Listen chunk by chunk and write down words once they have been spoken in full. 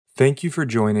Thank you for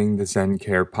joining the Zen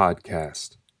Care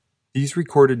podcast. These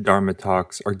recorded Dharma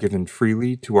talks are given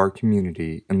freely to our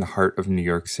community in the heart of New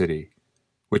York City,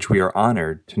 which we are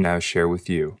honored to now share with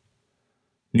you.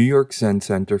 New York Zen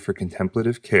Center for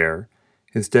Contemplative Care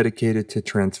is dedicated to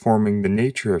transforming the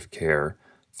nature of care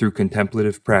through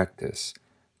contemplative practice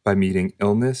by meeting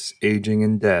illness, aging,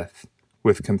 and death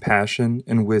with compassion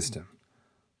and wisdom.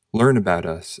 Learn about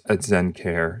us at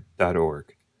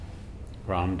zencare.org.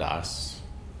 Ram Dass.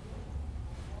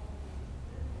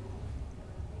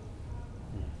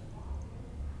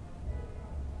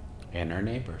 And our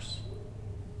neighbors.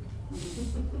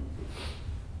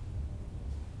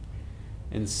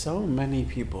 And so many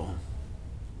people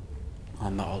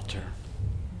on the altar.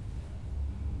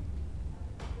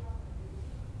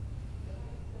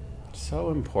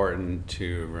 So important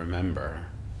to remember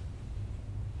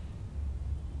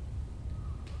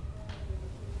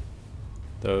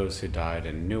those who died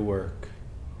in Newark,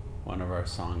 one of our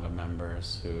Sangha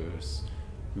members whose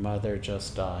mother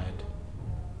just died.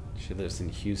 She lives in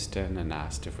Houston and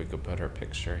asked if we could put her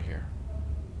picture here.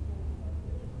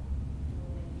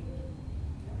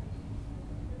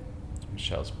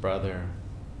 Michelle's brother,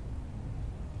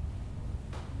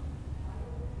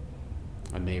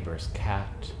 a neighbor's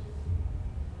cat,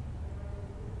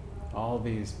 all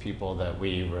these people that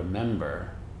we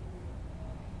remember,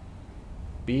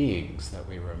 beings that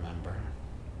we remember,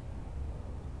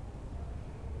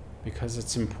 because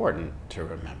it's important to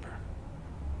remember,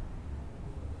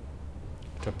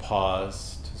 to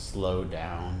pause, to slow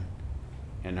down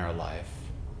in our life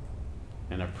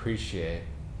and appreciate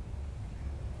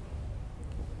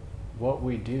what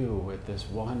we do with this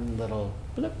one little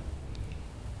blip.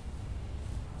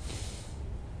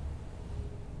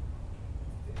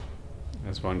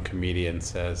 As one comedian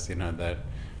says, that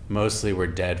mostly we're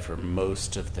dead for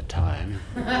most of the time.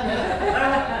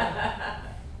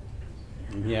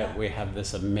 And yet we have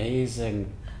this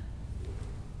amazing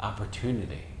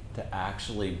opportunity to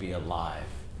actually be alive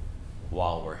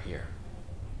while we're here.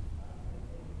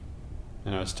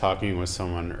 And I was talking with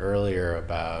someone earlier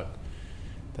about,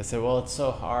 they said, well, it's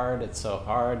so hard.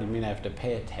 You mean I have to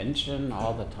pay attention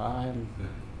all the time?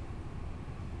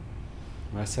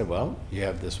 And I said, well, you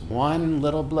have this one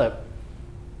little blip.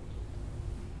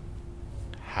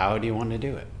 How do you want to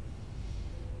do it?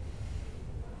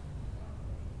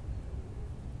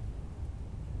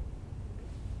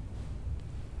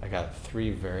 I got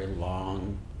 3 very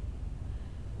long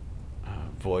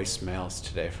voicemails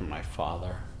today from my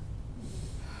father.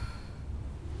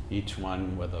 Each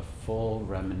one with a full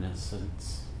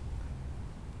reminiscence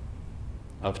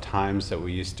of times that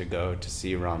we used to go to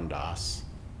see Ram Dass.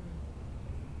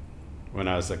 When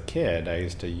I was a kid, I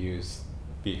used to use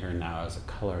Be Here Now as a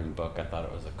coloring book. I thought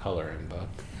it was a coloring book.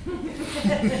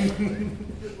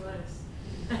 It was.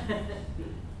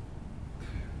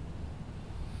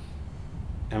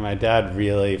 And my dad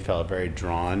really felt very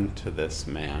drawn to this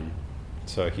man.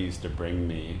 So he used to bring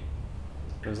me.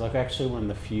 It was like actually one of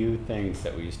the few things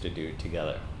that we used to do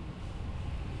together.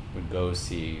 Would go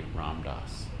see Ram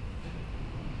Dass.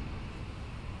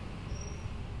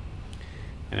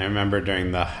 And I remember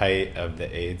during the height of the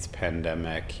AIDS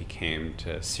pandemic, he came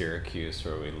to Syracuse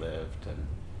where we lived, and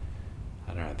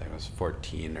I don't know, I think I was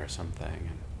 14 or something.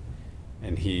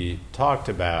 And he talked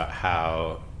about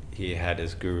how he had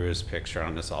his guru's picture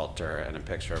on his altar and a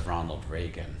picture of Ronald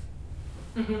Reagan.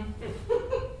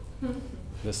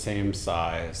 The same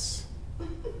size.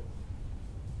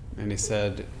 And he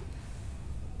said,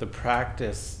 the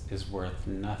practice is worth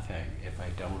nothing if I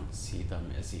don't see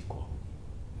them as equal.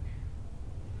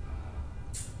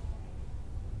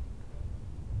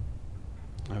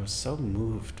 I was so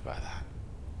moved by that.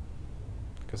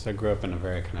 Because I grew up in a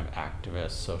very kind of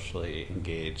activist, socially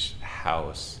engaged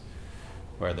house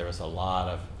where there was a lot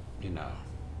of,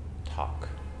 talk.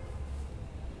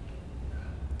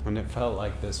 And it felt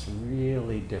like this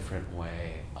really different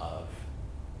way of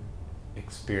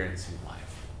experiencing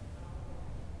life.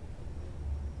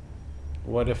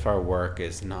 What if our work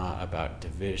is not about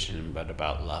division, but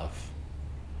about love?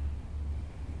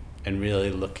 And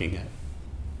really looking at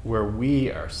where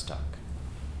we are stuck.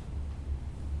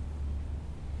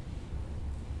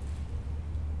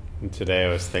 And today I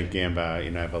was thinking about,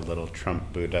 I have a little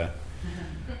Trump Buddha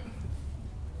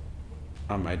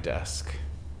on my desk.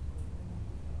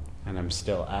 And I'm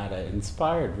still at it,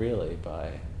 inspired really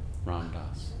by Ram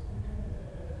Dass.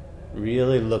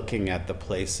 Really looking at the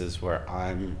places where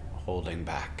I'm holding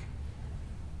back.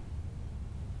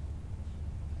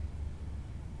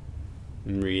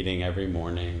 And reading every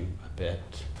morning a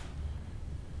bit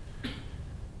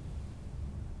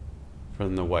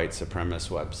from the white supremacist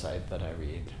website that I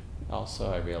read.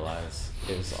 also I realize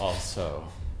is also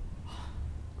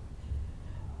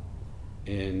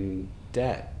in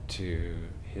debt to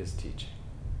his teaching.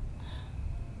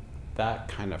 That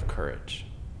kind of courage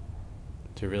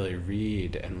to really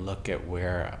read and look at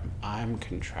where I'm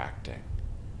contracting,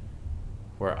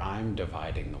 where I'm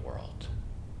dividing the world,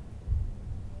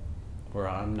 where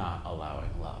I'm not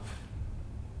allowing love.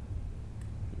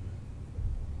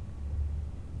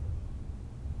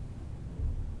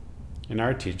 And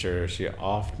our teacher, she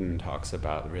often talks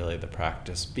about really the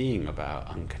practice being about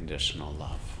unconditional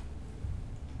love.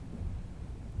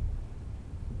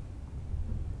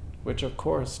 Which of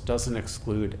course doesn't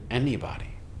exclude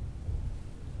anybody.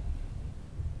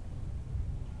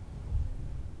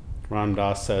 Ram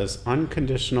Dass says,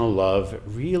 unconditional love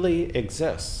really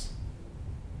exists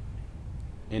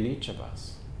in each of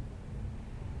us.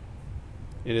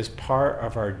 It is part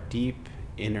of our deep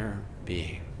inner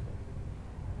being.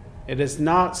 It is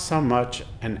not so much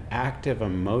an active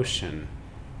emotion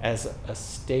as a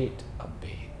state of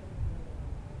being.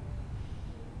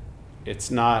 It's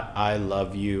not, I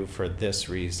love you for this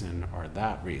reason or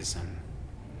that reason.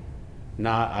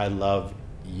 Not, I love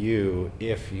you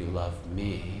if you love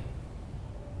me.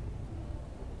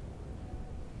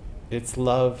 It's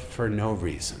love for no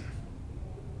reason.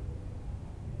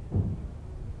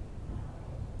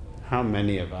 How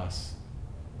many of us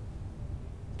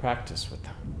practice with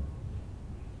them?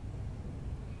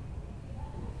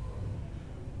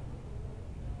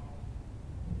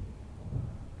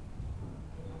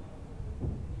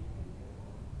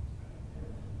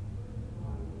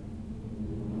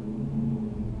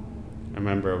 I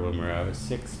remember when I was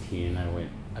 16, I went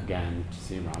again to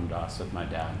see Ram Dass with my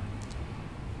dad.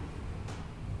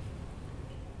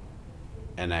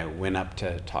 And I went up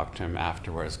to talk to him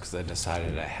afterwards because I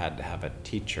decided I had to have a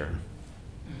teacher.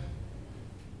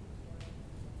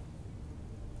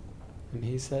 And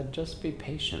he said, just be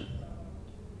patient.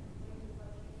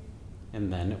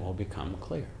 And then it will become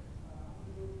clear.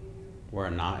 We're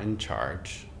not in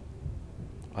charge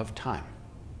of time.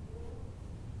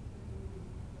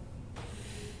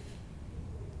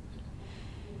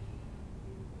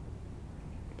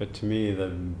 But to me, the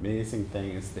amazing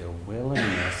thing is their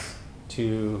willingness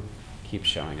to keep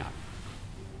showing up,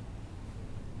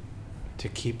 to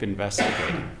keep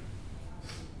investigating.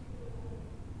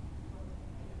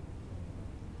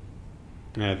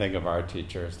 And I think of our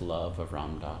teacher's love of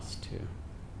Ram Dass too.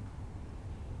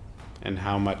 And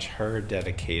how much her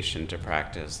dedication to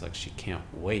practice, like she can't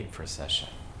wait for session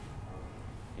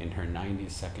in her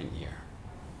 92nd year.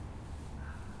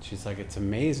 She's like, it's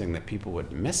amazing that people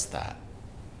would miss that.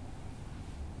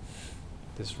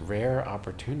 This rare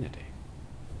opportunity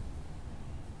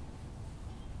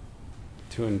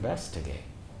to investigate.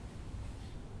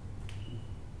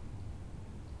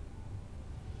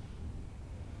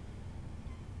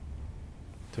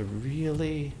 To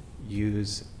really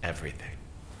use everything.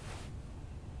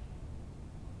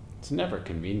 It's never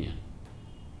convenient.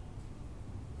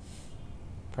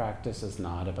 Practice is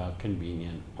not about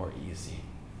convenient or easy.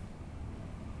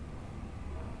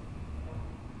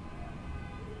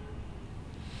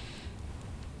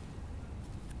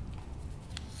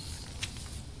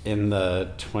 In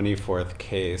the 24th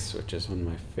case, which is one of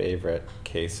my favorite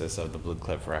cases of the Blue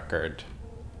Cliff record,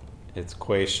 it's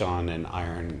Kuei Shan and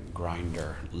Iron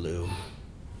Grinder Lu.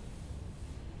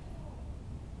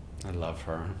 I love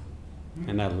her,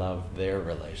 and I love their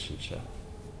relationship.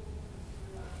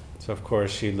 So of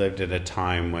course she lived at a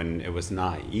time when it was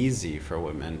not easy for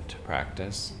women to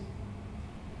practice.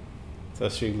 So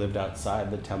she lived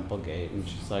outside the temple gate, and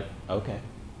she's like, okay.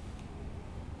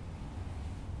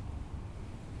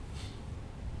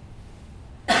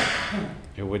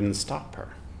 It wouldn't stop her.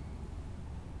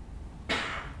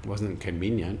 It wasn't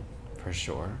convenient, for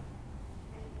sure.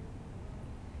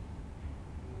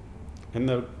 And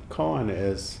the koan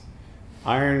is,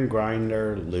 Iron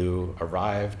Grinder Lu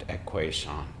arrived at Kuei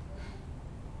Shan.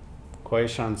 Kuei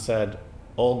Shan said,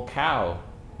 old cow,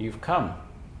 you've come.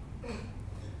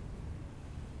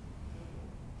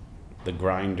 The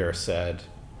grinder said,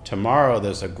 tomorrow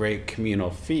there's a great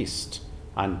communal feast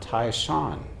on Tai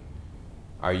Shan.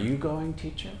 Are you going,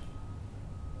 teacher?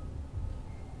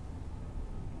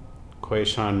 Kuei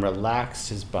Shan relaxed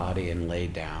his body and lay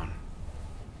down,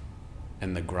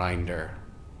 and the grinder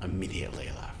immediately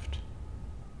left.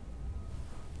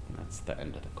 And that's the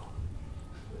end of the koan.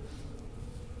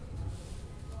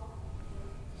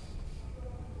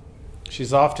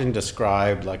 She's often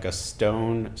described like a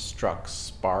stone-struck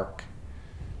spark,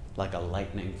 like a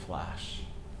lightning flash.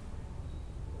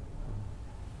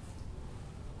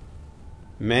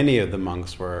 Many of the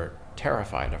monks were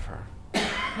terrified of her.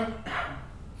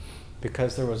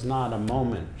 because there was not a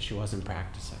moment she wasn't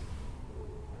practicing.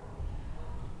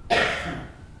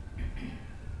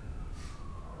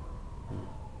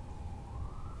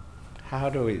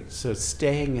 So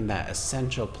staying in that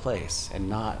essential place and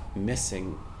not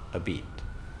missing a beat.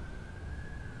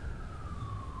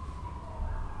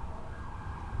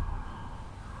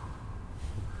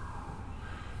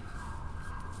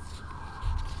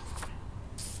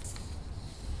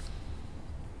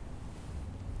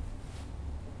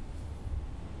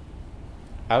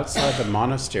 Outside the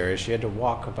monastery, she had to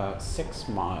walk about 6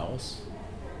 miles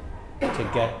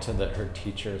to get to her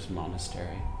teacher's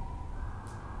monastery.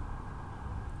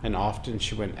 And often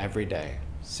she went every day,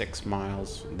 6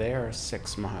 miles there,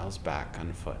 6 miles back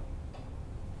on foot.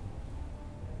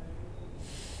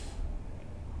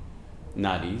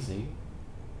 Not easy,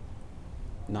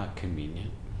 not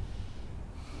convenient.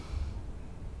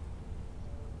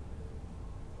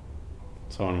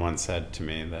 Someone once said to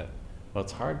me that, well,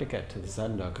 it's hard to get to the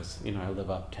Zendo because, I live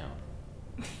uptown.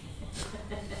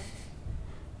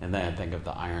 And then I think of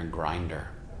the iron grinder.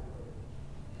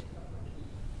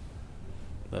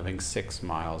 Living 6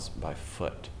 miles by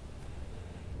foot.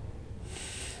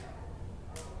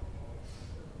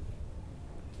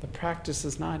 The practice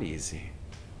is not easy.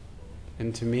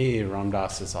 And to me, Ram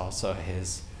Dass is also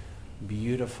his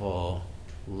beautiful,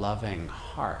 loving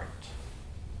heart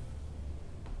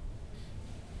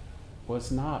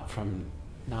was not from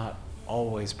not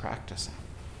always practicing.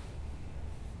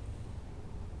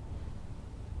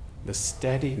 The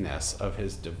steadiness of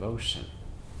his devotion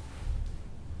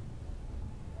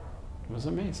was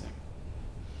amazing.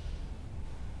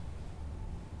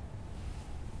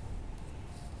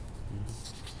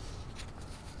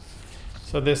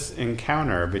 So this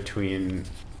encounter between,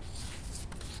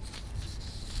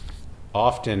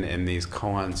 often in these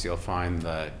koans you'll find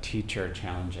the teacher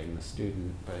challenging the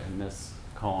student, but in this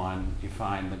koan you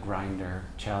find the grinder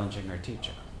challenging her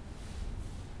teacher,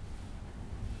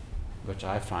 which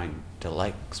I find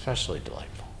especially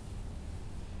delightful.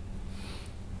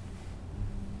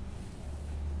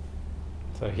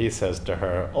 So he says to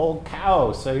her, "Old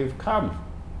cow, so you've come."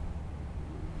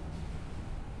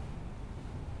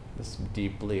 This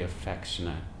deeply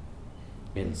affectionate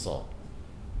insult.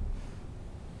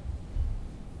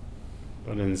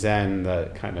 But in Zen,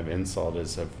 the kind of insult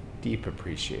is of deep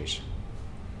appreciation.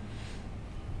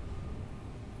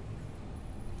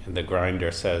 And the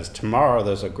grinder says, "Tomorrow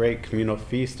there's a great communal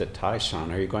feast at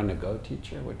Taishan. Are you going to go,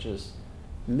 teacher?" Which is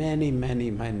many, many,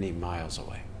 many miles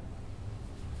away.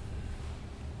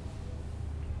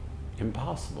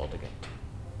 Impossible to get to.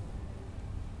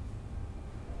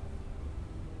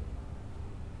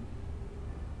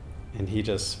 And he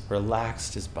just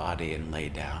relaxed his body and lay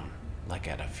down like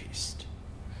at a feast.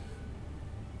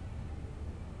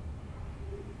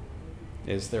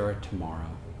 Is there a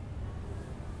tomorrow?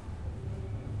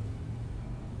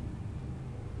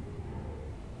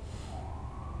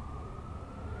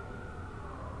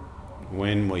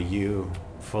 When will you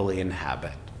fully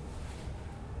inhabit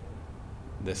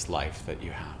this life that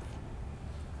you have?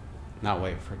 Not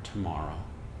wait for tomorrow.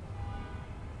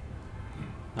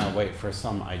 Not wait for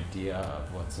some idea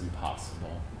of what's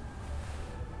impossible.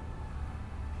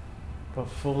 But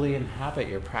fully inhabit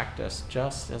your practice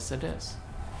just as it is.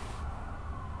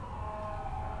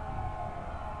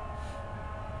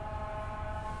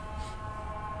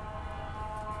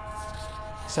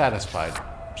 Satisfied,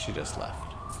 she just left.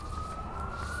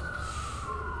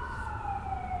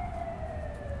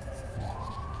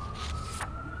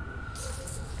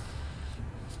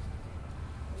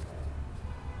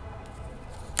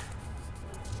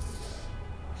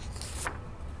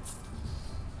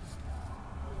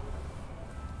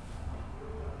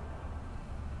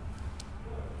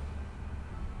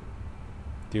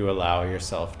 Do you allow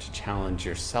yourself to challenge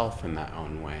yourself in that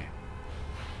own way?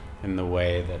 In the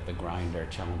way that the grinder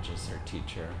challenges her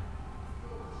teacher?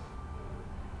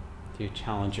 Do you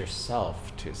challenge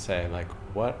yourself to say,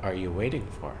 what are you waiting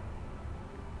for?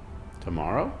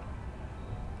 Tomorrow?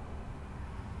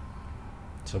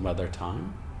 Some other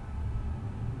time?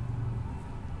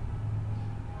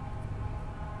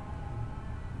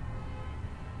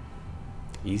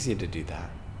 Easy to do that.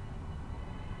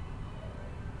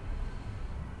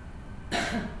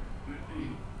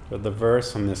 So the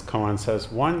verse on this koan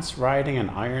says, "Once riding an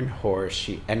iron horse,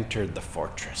 she entered the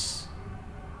fortress."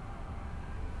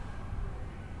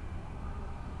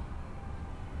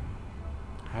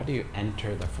 How do you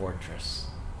enter the fortress?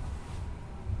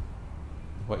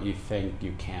 What you think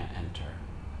you can't enter.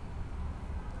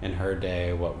 In her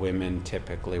day, what women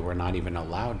typically were not even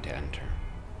allowed to enter.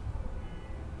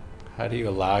 How do you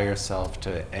allow yourself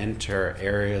to enter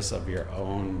areas of your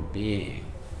own being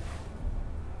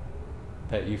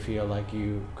that you feel like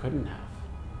you couldn't have?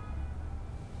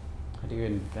 How do you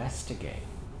investigate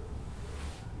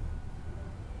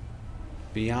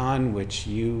beyond which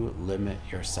you limit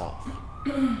yourself?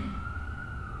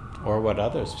 Or what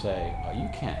others say, oh, you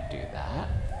can't do that.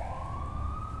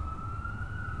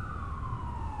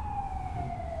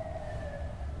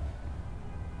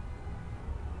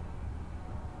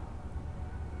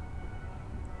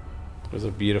 There's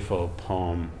a beautiful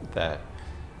poem that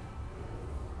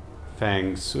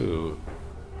Fang Su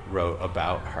wrote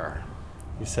about her.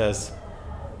 He says,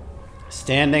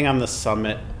 standing on the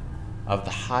summit of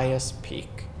the highest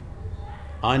peak,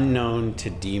 unknown to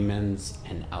demons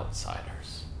and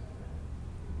outsiders,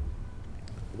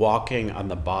 walking on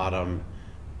the bottom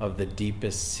of the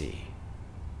deepest sea,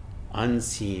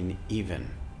 unseen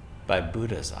even by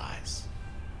Buddha's eyes.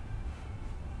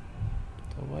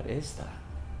 So what is that?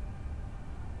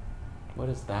 What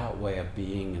is that way of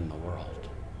being in the world?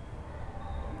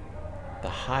 The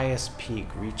highest peak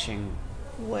reaching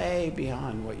way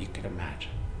beyond what you could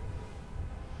imagine.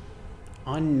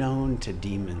 Unknown to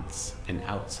demons and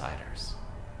outsiders.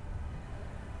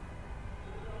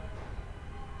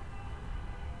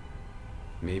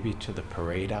 Maybe to the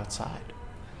parade outside.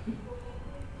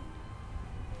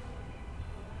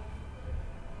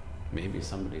 Maybe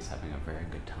somebody's having a very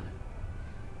good time.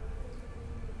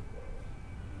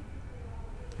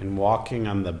 And walking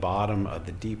on the bottom of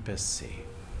the deepest sea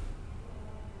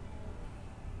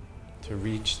to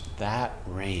reach that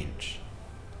range,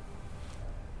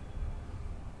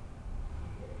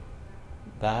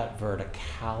 that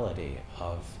verticality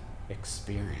of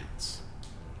experience,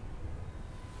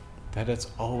 that it's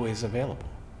always available.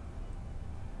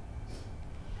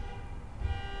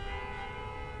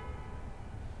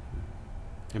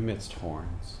 Amidst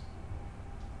horns,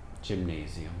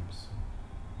 gymnasiums,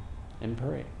 and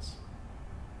parades.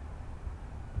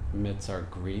 Amidst our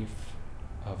grief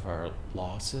of our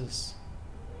losses,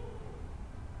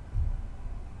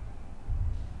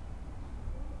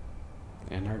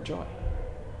 and our joy.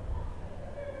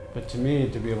 But to me,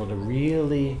 to be able to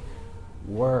really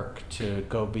work to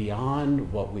go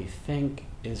beyond what we think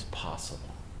is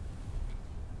possible,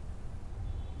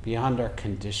 beyond our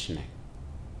conditioning,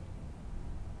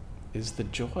 is the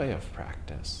joy of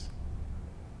practice.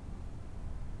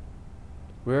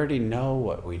 We already know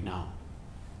what we know.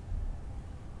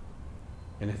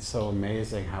 And it's so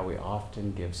amazing how we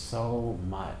often give so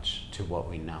much to what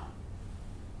we know,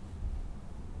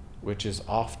 which is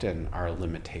often our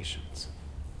limitations.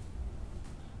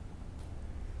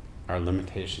 Our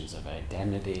limitations of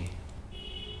identity,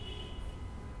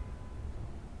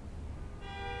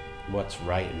 what's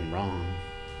right and wrong.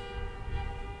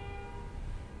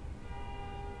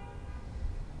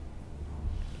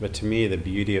 But to me, the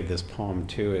beauty of this poem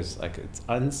too is like it's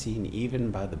unseen even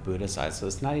by the Buddha's eyes. So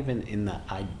it's not even in the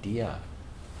idea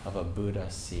of a Buddha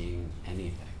seeing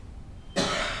anything.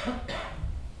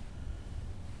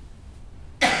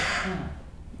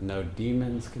 No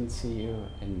demons can see you,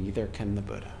 and neither can the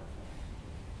Buddha.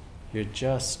 You're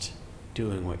just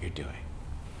doing what you're doing.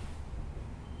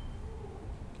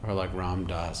 Or like Ram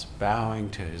Dass,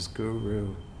 bowing to his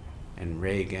guru and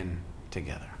Reagan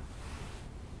together.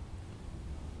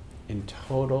 In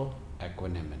total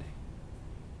equanimity.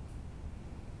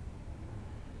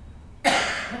 So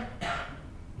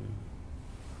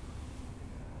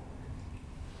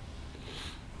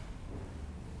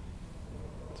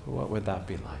what would that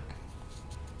be like?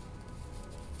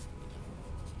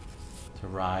 To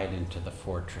ride into the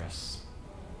fortress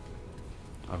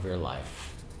of your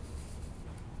life,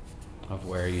 of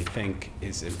where you think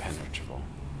is impenetrable,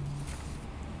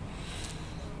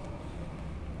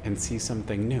 and see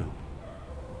something new.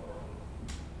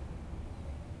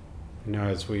 You know,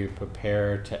 as we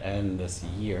prepare to end this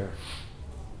year,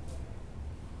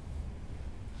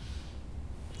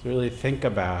 really think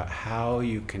about how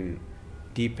you can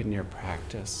deepen your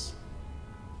practice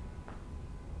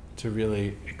to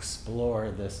really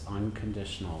explore this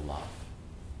unconditional love.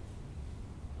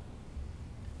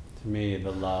 To me,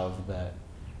 the love that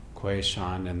Kuei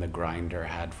Shan and the grinder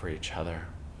had for each other,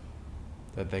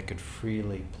 that they could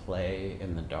freely play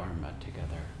in the Dharma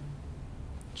together,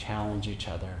 challenge each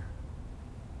other,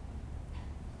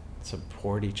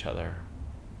 support each other.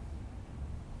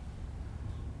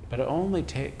 But it only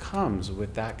comes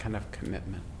with that kind of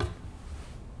commitment.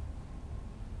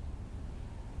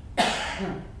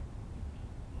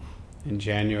 In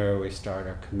January, we start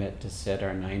our Commit to Sit,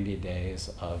 our 90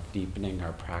 days of deepening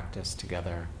our practice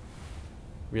together.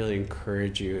 Really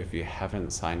encourage you, if you haven't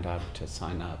signed up, to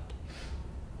sign up.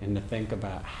 and to think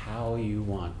about how you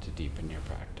want to deepen your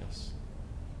practice.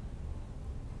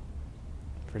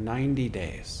 For 90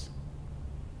 days,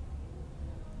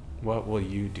 what will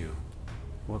you do?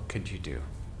 What could you do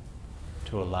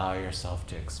to allow yourself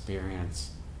to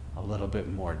experience a little bit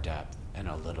more depth and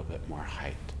a little bit more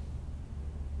height?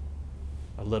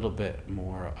 A little bit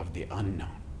more of the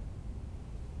unknown.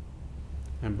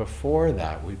 And before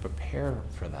that, we prepare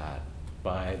for that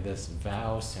by this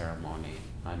vow ceremony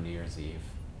on New Year's Eve.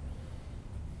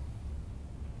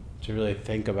 To really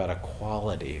think about a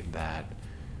quality that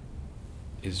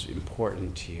is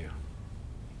important to you,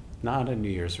 not a New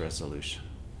Year's resolution.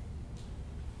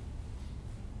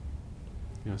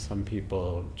 You know, some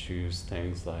people choose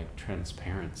things like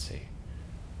transparency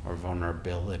or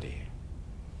vulnerability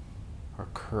or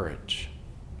courage,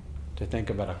 to think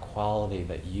about a quality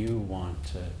that you want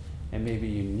to, and maybe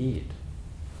you need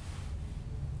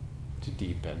to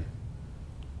deepen,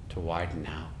 to widen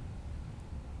out,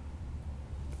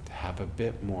 to have a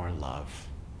bit more love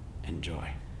and joy.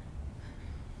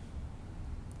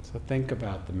 So think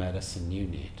about the medicine you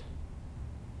need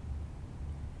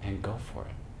and go for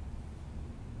it.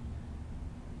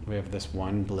 We have this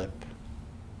one blip,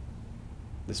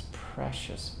 this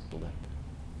precious blip,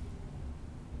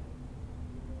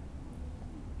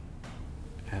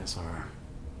 as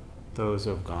those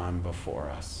who have gone before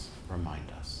us remind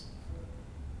us.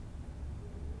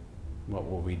 What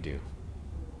will we do?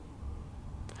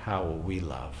 How will we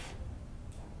love?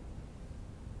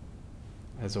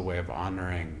 As a way of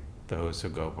honoring those who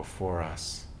go before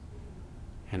us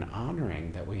and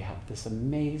honoring that we have this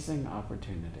amazing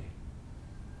opportunity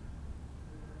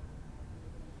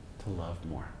to love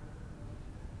more.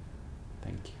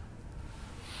 Thank you.